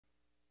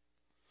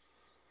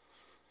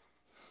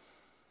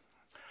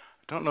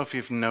Don't know if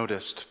you've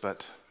noticed,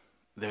 but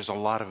there's a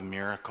lot of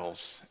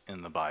miracles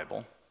in the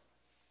Bible.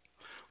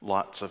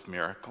 Lots of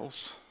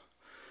miracles.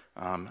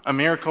 A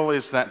miracle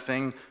is that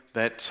thing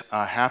that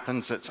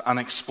happens that's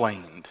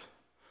unexplained.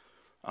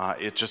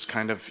 It just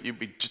kind of,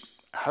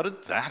 how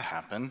did that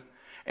happen?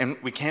 And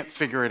we can't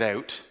figure it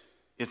out.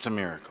 It's a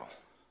miracle.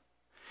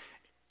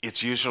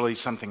 It's usually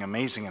something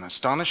amazing and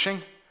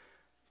astonishing.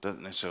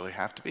 Doesn't necessarily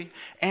have to be.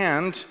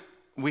 And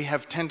we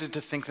have tended to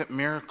think that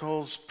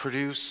miracles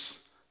produce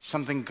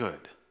something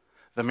good.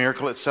 The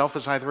miracle itself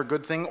is either a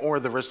good thing or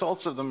the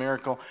results of the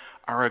miracle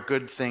are a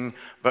good thing.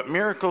 But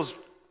miracles,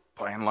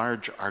 by and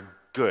large, are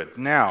good.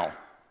 Now,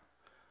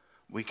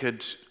 we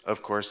could,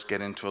 of course,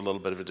 get into a little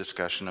bit of a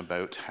discussion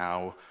about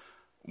how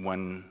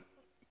one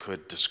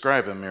could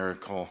describe a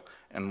miracle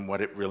and what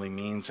it really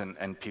means,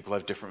 and people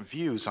have different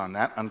views on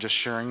that. I'm just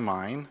sharing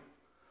mine.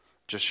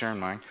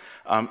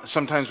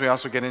 Sometimes we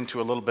also get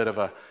into a little bit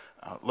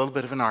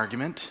of an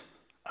argument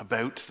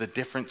about the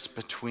difference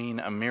between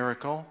a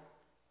miracle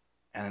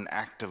and an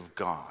act of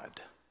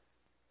God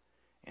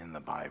in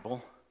the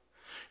Bible.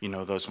 You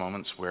know, those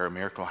moments where a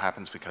miracle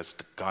happens because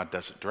God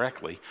does it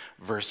directly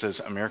versus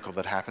a miracle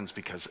that happens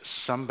because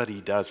somebody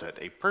does it,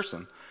 a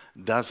person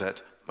does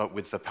it, but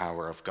with the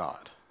power of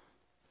God.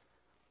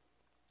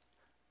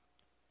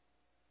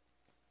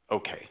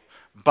 Okay,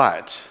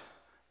 but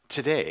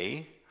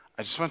today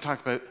I just want to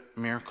talk about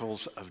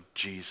miracles of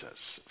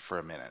Jesus for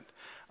a minute.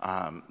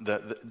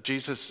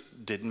 Jesus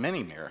did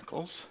many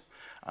miracles.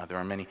 There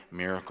are many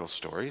miracle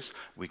stories.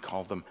 We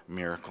call them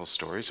miracle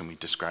stories, and we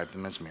describe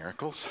them as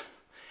miracles.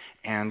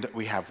 And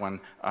we have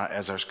one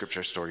as our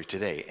scripture story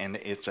today, and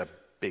it's a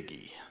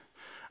biggie.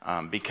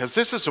 Because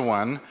this is the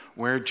one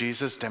where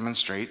Jesus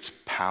demonstrates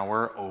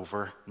power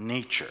over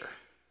nature.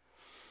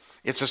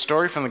 It's a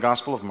story from the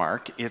Gospel of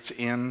Mark. It's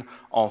in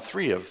all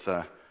three of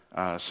the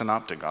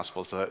synoptic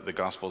Gospels, the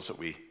Gospels that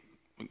we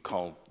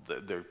call,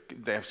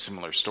 they have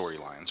similar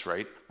storylines,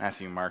 right?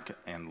 Matthew, Mark,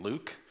 and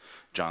Luke.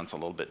 John's a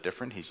little bit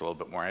different. He's a little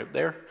bit more out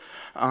there.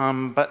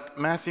 But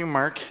Matthew,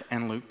 Mark,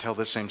 and Luke tell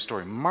the same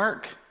story.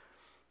 Mark,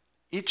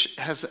 each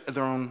has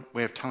their own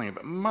way of telling it,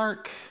 but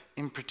Mark,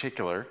 in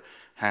particular,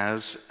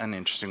 has an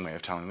interesting way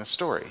of telling the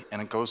story.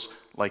 And it goes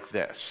like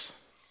this.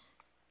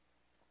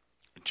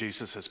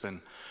 Jesus has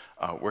been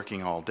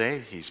working all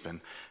day. He's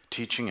been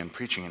teaching and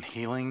preaching and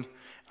healing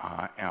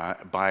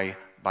by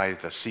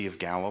the Sea of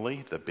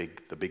Galilee, the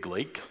big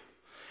lake.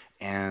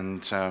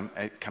 And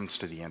it comes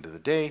to the end of the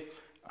day.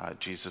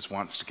 Jesus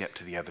wants to get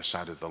to the other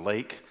side of the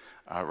lake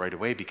right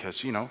away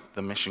because, you know,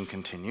 the mission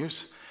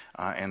continues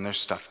and there's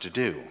stuff to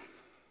do.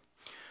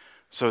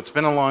 So it's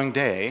been a long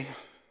day.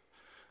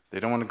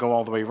 They don't want to go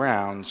all the way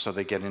around, so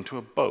they get into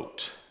a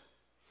boat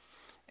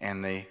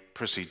and they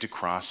proceed to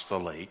cross the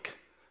lake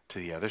to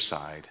the other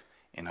side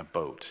in a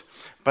boat.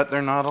 But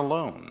they're not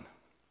alone.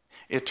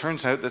 It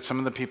turns out that some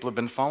of the people who have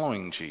been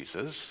following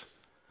Jesus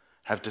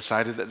have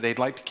decided that they'd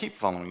like to keep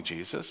following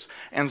Jesus,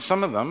 and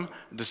some of them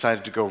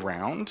decided to go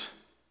round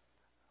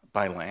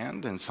by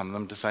land, and some of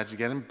them decided to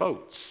get in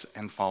boats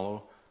and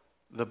follow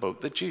the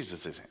boat that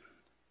Jesus is in.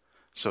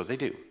 So they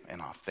do,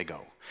 and off they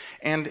go.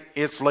 And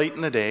it's late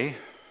in the day,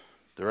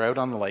 they're out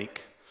on the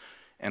lake,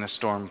 and a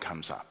storm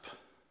comes up.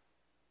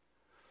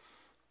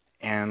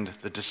 And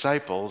the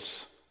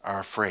disciples are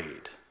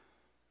afraid.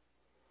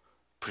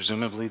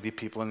 Presumably the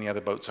people in the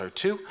other boats are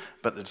too,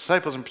 but the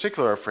disciples in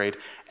particular are afraid,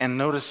 and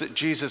notice that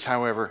Jesus,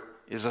 however,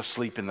 is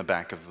asleep in the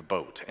back of the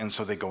boat. And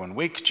so they go and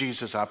wake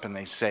Jesus up and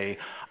they say,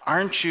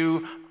 aren't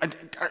you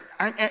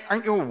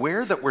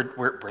aware that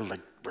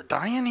we're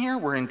dying here?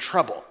 We're in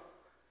trouble.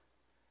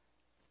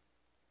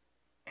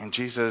 And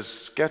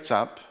Jesus gets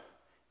up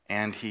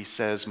and he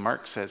says,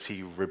 Mark says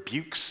he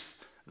rebukes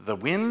the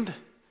wind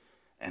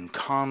and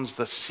calms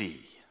the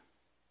sea.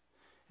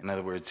 In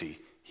other words,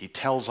 he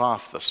tells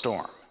off the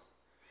storm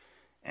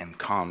and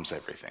calms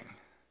everything.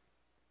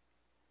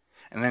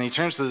 And then he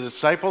turns to the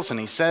disciples and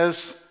he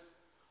says,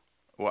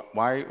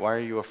 why are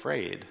you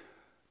afraid?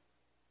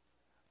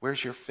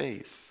 Where's your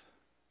faith?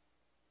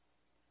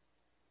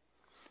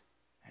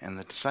 And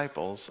the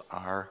disciples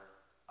are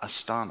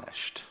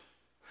astonished.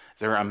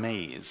 They're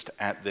amazed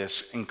at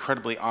this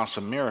incredibly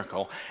awesome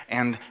miracle,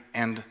 and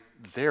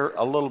they're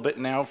a little bit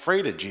now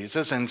afraid of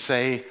Jesus and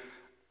say,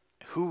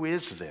 who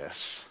is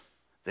this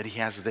that he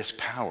has this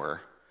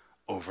power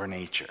over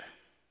nature?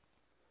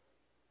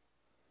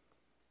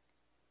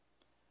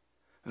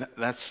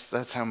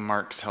 That's how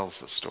Mark tells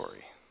the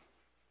story.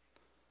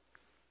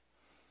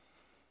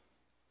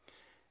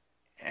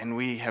 And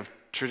we have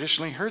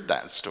traditionally heard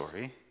that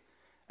story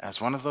as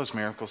one of those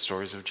miracle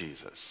stories of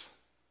Jesus.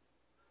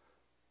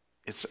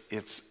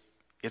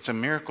 It's a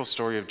miracle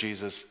story of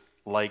Jesus,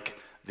 like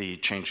the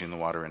changing the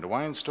water into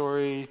wine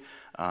story,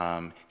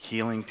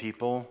 healing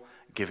people,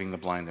 giving the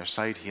blind their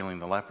sight, healing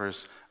the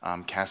lepers,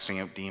 casting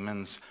out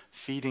demons,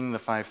 feeding the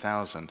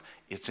 5,000.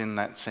 It's in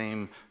that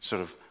same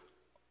sort of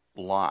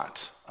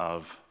lot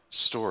of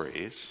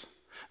stories.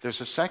 There's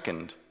a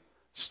second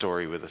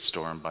story with a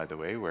storm, by the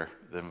way,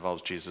 that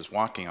involves Jesus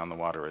walking on the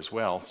water as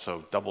well,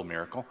 so double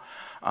miracle.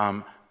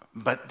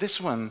 But this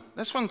one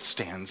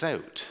stands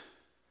out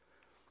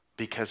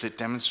because it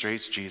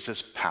demonstrates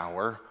Jesus'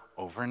 power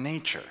over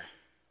nature.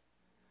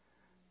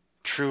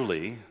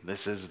 Truly,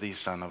 this is the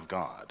Son of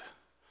God.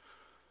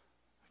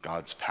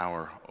 God's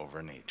power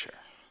over nature.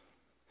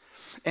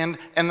 And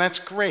that's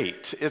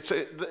great.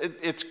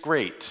 It's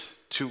great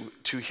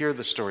to hear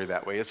the story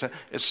that way. It's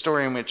a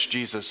story in which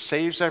Jesus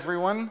saves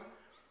everyone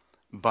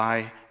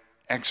by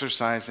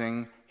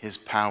exercising his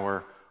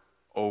power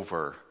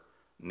over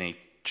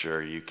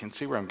nature. You can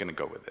see where I'm going to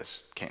go with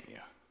this, can't you?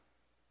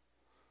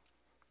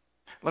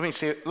 Let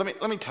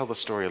me tell the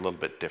story a little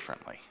bit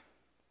differently.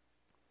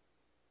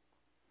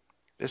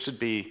 This would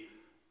be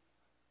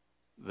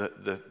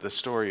the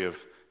story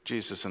of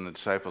Jesus and the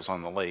disciples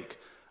on the lake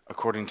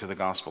according to the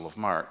Gospel of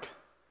Mark,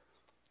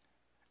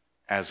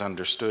 as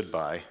understood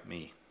by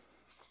me.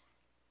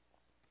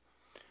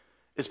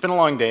 It's been a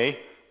long day.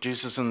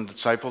 Jesus and the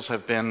disciples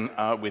have been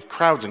with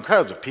crowds and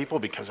crowds of people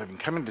because they've been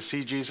coming to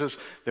see Jesus.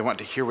 They want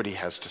to hear what he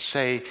has to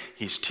say.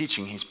 He's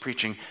teaching, he's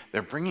preaching.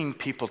 They're bringing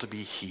people to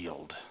be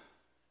healed.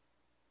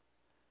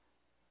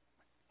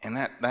 And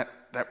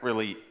that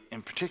really,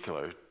 in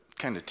particular,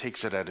 kind of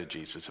takes it out of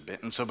Jesus a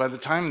bit. And so by the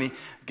time they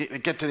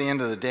get to the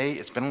end of the day,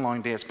 it's been a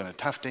long day, it's been a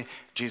tough day.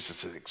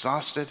 Jesus is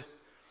exhausted.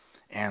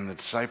 And the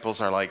disciples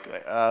are like,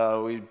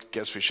 we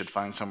guess we should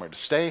find somewhere to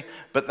stay.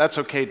 But that's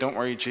okay, don't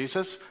worry,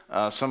 Jesus.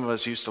 Some of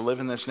us used to live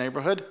in this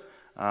neighborhood.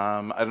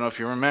 I don't know if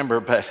you remember,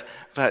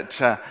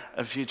 but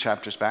a few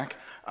chapters back,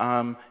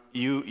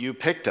 you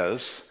picked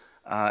us,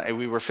 and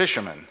we were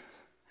fishermen.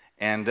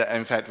 And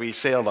in fact, we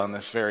sailed on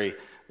this very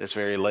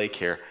lake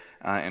here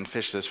and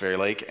fished this very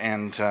lake.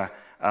 And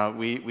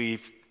we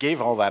gave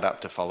all that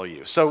up to follow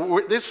you. So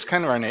this is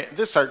kind of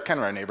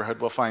our neighborhood.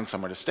 We'll find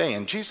somewhere to stay.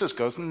 And Jesus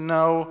goes,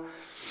 no,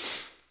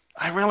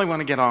 I really want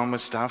to get on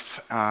with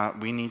stuff.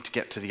 We need to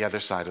get to the other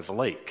side of the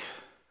lake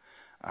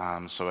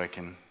so I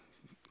can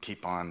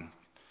keep on,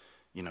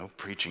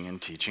 preaching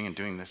and teaching and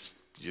doing this,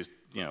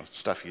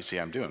 stuff you see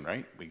I'm doing,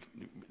 right?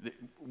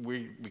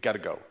 We got to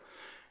go.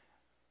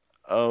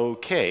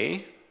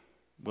 Okay,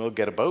 we'll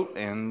get a boat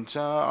and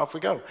off we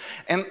go.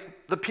 And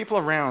the people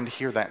around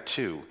hear that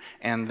too,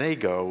 and they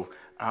go,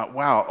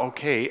 wow,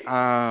 okay,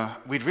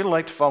 we'd really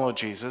like to follow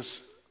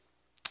Jesus.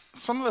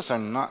 Some of us are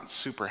not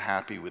super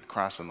happy with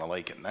crossing the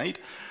lake at night,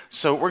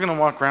 so we're going to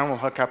walk around. We'll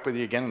hook up with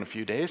you again in a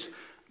few days.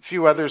 A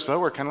few others,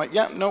 though, are kind of like,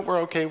 yeah, no, we're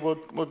okay. We'll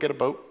get a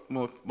boat.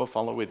 We'll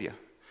follow with you.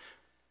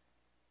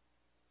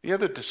 The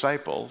other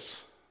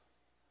disciples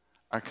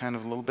are kind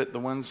of a little bit the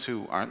ones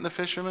who aren't the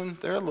fishermen.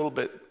 They're a little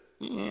bit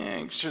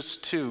anxious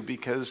too,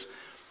 because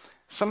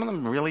some of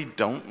them really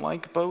don't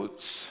like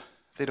boats.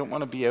 They don't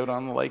want to be out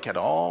on the lake at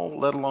all,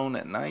 let alone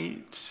at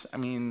night. I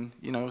mean,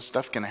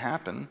 stuff can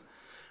happen.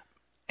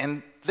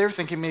 And they're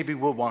thinking maybe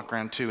we'll walk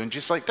around too, and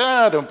just like,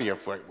 don't be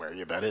worried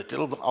about it.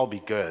 It'll all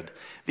be good.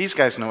 These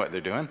guys know what they're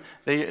doing.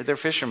 They're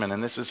fishermen,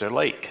 and this is their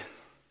lake.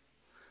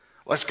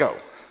 Let's go.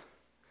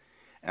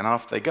 And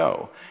off they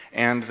go.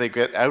 And they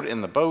get out in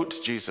the boat.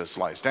 Jesus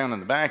lies down in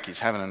the back. He's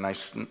having a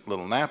nice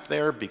little nap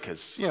there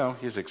because,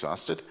 he's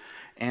exhausted.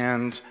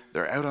 And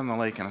they're out on the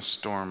lake, and a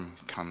storm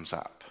comes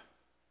up.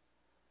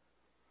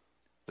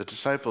 The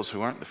disciples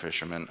who aren't the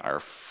fishermen are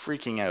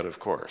freaking out, of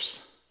course.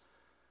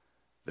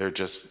 They're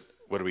just,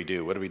 what do we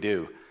do? What do we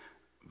do?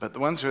 But the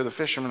ones who are the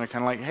fishermen are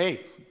kind of like,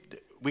 hey,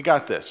 we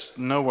got this.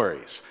 No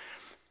worries.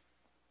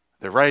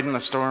 They're riding the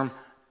storm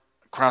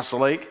across the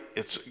lake.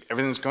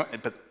 Everything's going,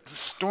 but the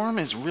storm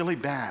is really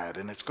bad,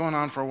 and it's going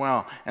on for a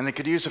while. And they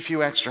could use a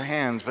few extra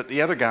hands, but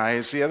the other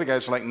guys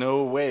are like,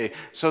 no way.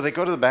 So they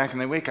go to the back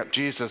and they wake up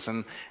Jesus,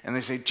 and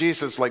they say,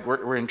 Jesus, like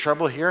we're in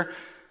trouble here.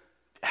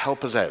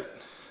 Help us out.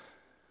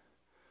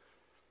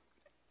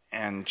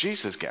 And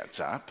Jesus gets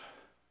up.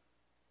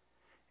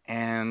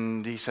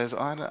 And he says,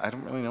 I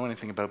don't really know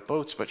anything about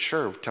boats, but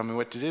sure, tell me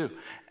what to do.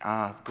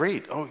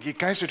 Great. Oh, you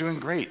guys are doing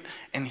great.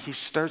 And he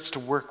starts to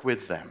work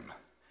with them.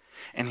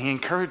 And he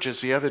encourages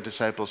the other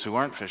disciples who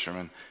aren't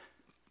fishermen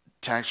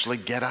to actually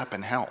get up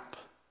and help.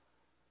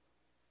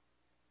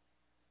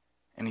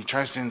 And he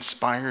tries to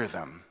inspire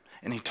them.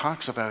 And he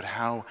talks about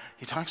how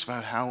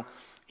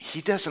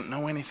he doesn't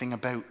know anything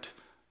about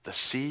the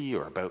sea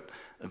or about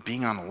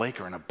being on a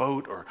lake or in a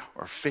boat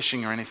or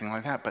fishing or anything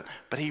like that.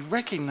 But he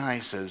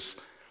recognizes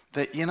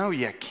that,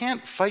 you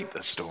can't fight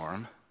the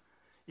storm.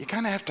 You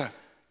kind of have to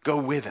go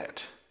with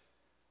it.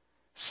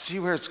 See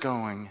where it's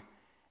going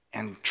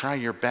and try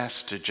your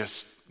best to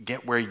just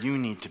get where you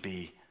need to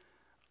be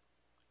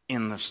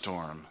in the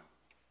storm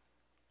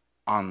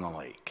on the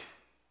lake.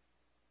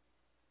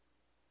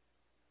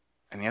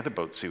 And the other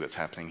boats see what's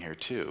happening here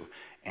too.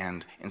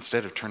 And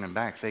instead of turning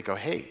back, they go,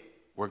 hey,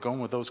 we're going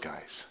with those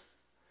guys.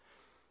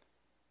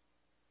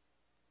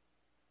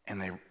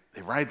 And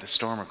they ride the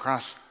storm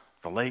across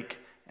the lake,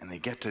 and they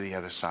get to the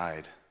other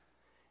side,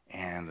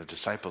 and the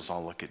disciples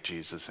all look at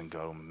Jesus and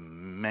go,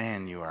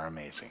 man, you are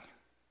amazing.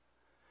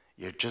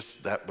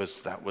 That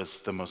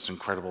was the most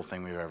incredible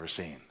thing we've ever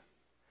seen.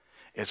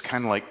 It's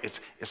kind of like,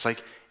 it's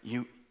like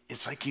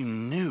you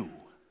knew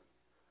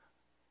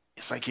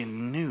It's like you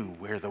knew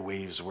where the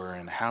waves were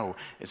and how.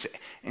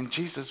 And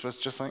Jesus was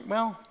just like,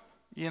 well,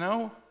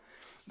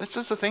 this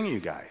is the thing, you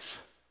guys.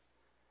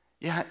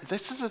 Yeah,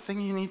 this is the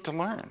thing you need to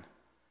learn.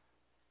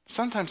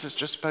 Sometimes it's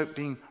just about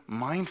being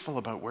mindful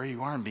about where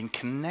you are and being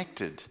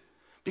connected.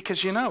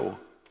 Because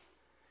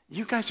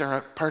you guys are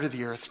a part of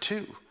the earth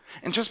too.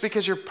 And just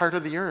because you're part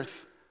of the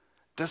earth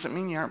doesn't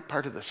mean you aren't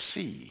part of the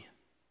sea.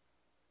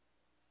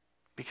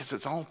 Because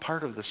it's all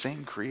part of the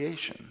same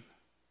creation.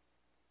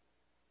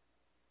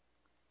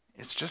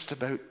 It's just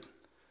about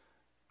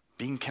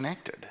being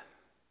connected.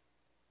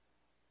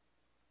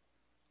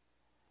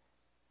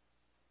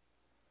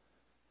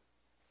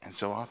 And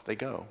so off they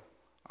go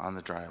on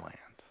the dry land.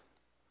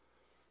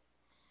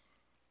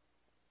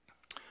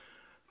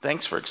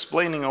 Thanks for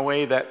explaining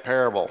away that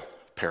parable,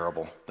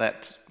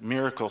 that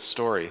miracle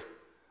story.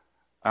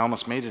 I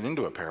almost made it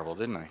into a parable,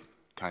 didn't I?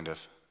 Kind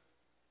of.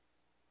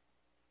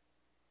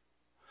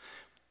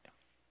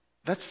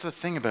 That's the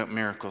thing about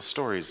miracle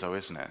stories, though,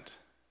 isn't it?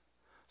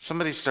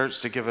 Somebody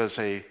starts to give us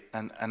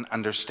an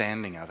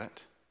understanding of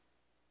it,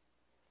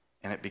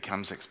 and it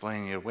becomes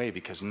explaining it away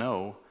because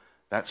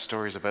that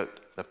story is about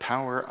the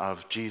power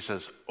of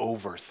Jesus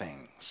over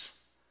things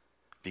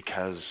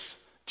because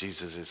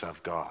Jesus is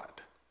of God.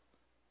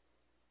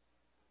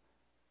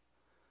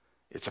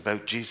 It's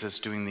about Jesus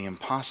doing the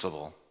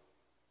impossible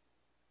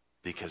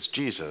because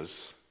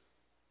Jesus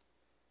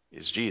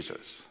is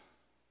Jesus.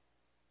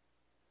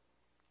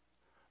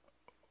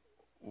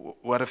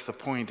 What if the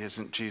point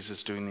isn't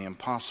Jesus doing the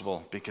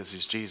impossible because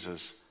he's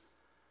Jesus,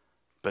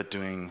 but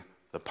doing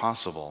the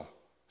possible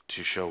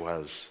to show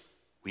us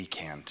we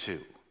can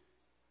too?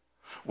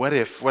 What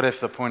if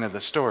the point of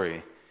the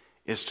story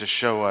is to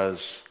show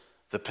us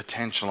the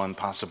potential and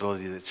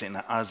possibility that's in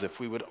us if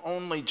we would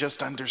only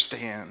just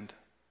understand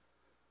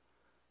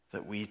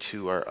that we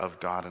too are of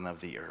God and of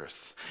the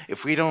earth?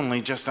 If we'd only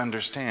just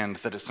understand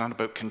that it's not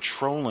about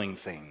controlling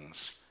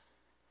things,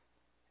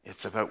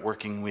 it's about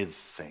working with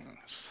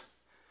things.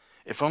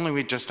 If only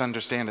we just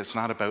understand it's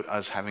not about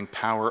us having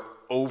power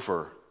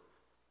over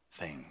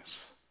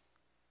things.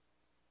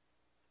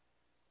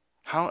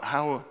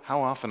 How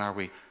often are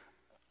we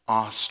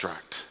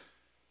awestruck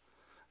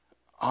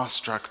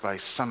by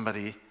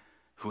somebody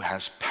who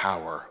has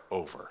power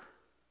over?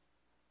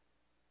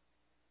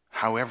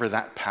 However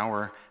that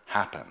power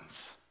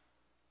happens.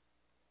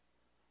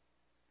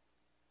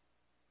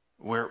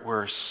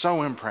 We're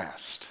so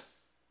impressed.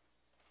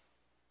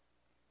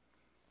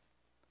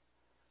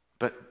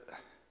 But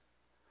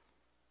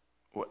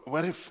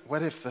what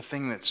if the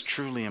thing that's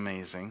truly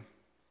amazing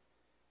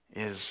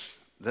is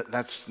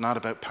that's not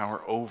about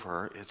power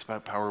over, it's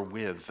about power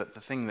with, that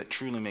the thing that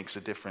truly makes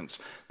a difference,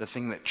 the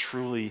thing that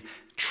truly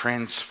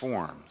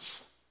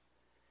transforms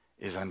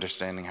is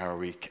understanding how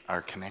we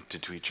are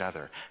connected to each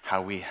other,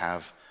 how we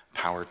have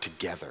power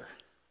together.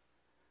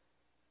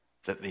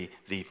 That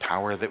the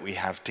power that we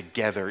have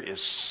together is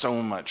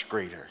so much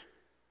greater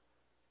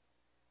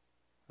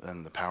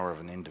than the power of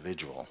an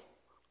individual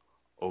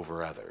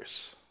over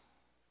others.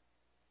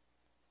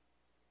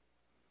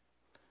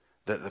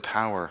 That the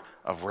power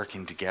of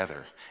working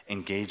together,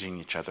 engaging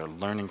each other,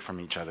 learning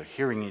from each other,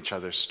 hearing each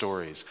other's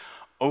stories,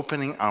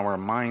 opening our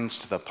minds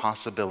to the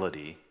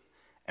possibility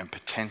and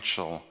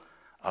potential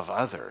of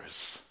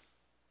others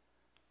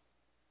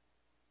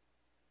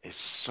is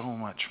so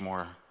much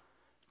more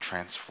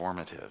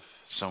transformative,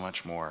 so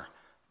much more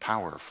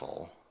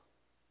powerful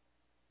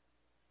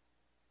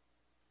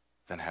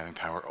than having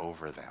power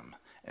over them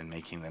and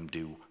making them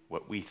do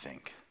what we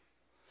think,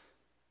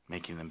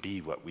 making them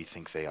be what we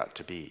think they ought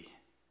to be,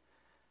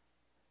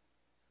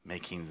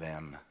 making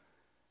them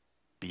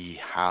be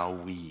how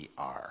we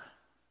are.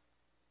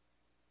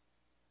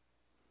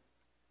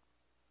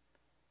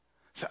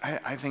 So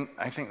I think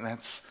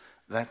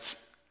that's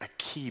a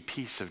key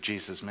piece of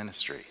Jesus'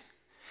 ministry,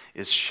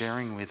 is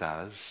sharing with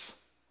us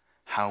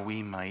how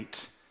we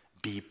might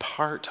be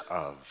part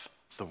of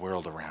the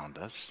world around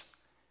us,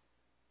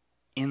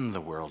 in the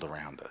world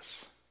around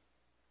us.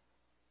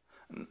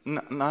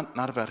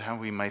 Not about how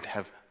we might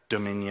have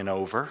dominion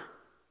over,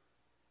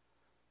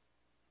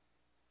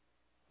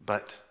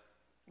 but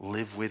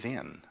live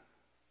within.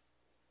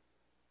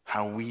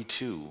 How we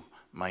too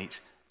might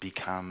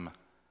become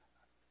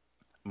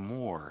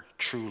more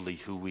truly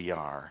who we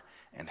are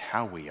and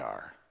how we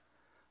are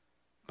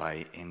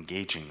by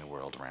engaging the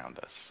world around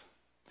us.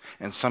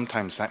 And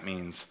sometimes that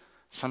means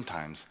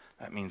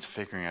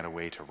figuring out a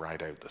way to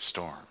ride out the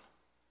storm.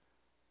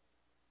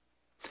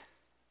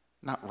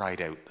 Not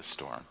ride out the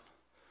storm.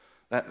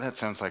 That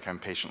sounds like I'm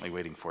patiently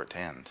waiting for it to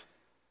end.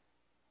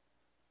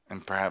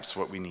 And perhaps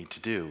what we need to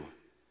do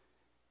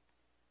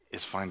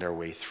is find our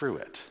way through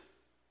it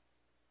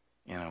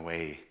in a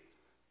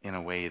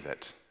way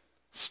that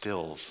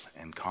stills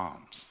and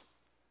calms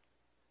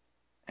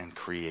and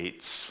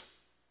creates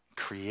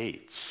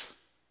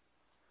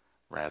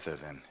rather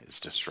than is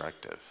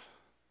destructive.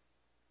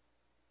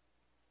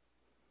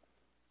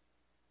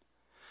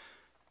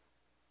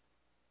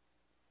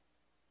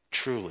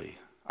 Truly,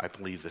 I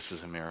believe this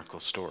is a miracle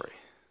story.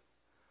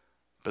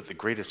 But the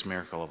greatest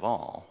miracle of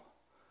all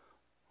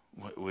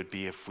would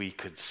be if we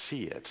could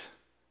see it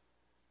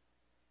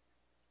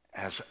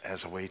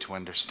as a way to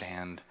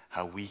understand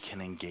how we can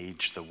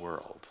engage the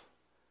world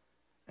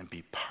and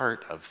be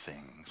part of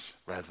things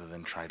rather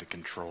than try to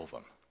control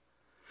them.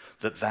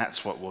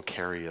 That's what will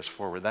carry us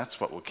forward. That's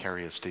what will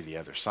carry us to the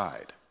other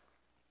side.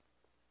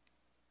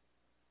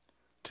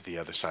 To the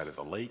other side of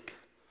the lake,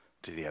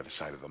 to the other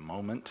side of the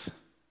moment,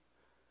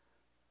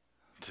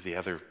 to the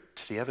other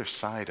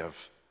side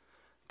of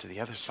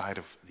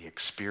the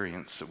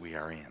experience that we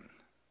are in.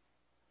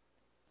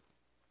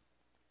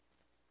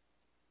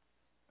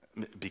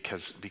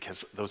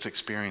 Because those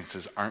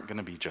experiences aren't going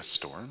to be just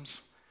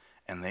storms,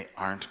 and they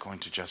aren't going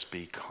to just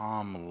be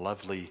calm,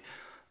 lovely,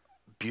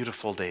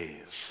 beautiful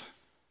days.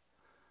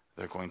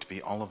 They're going to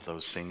be all of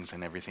those things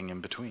and everything in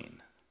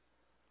between.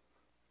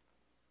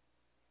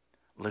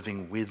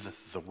 Living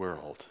with the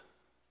world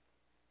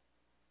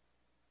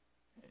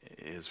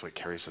is what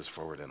carries us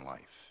forward in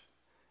life.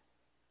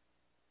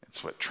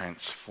 It's what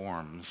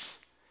transforms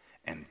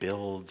and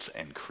builds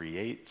and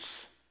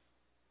creates.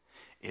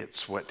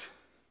 It's what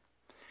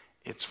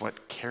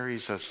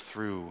carries us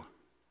through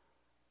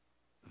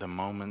the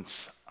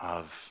moments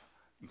of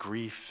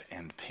grief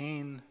and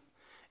pain.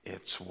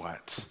 It's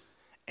what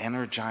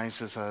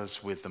energizes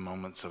us with the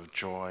moments of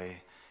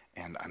joy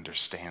and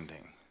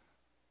understanding.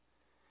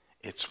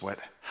 It's what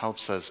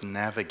helps us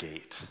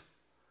navigate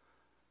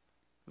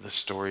the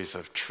stories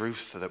of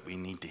truth that we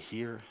need to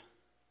hear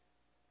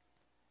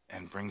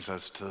and brings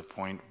us to the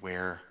point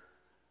where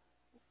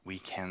we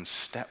can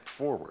step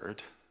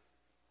forward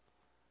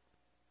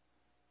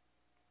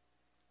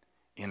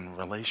in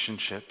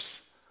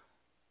relationships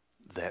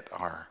that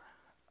are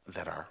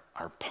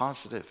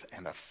positive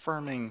and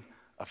affirming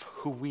of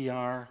who we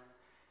are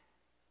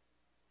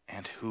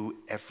and who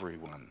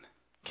everyone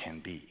can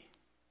be.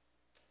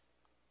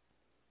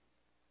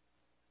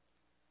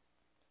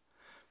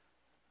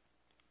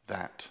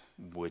 That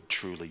would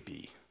truly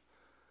be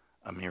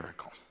a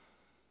miracle.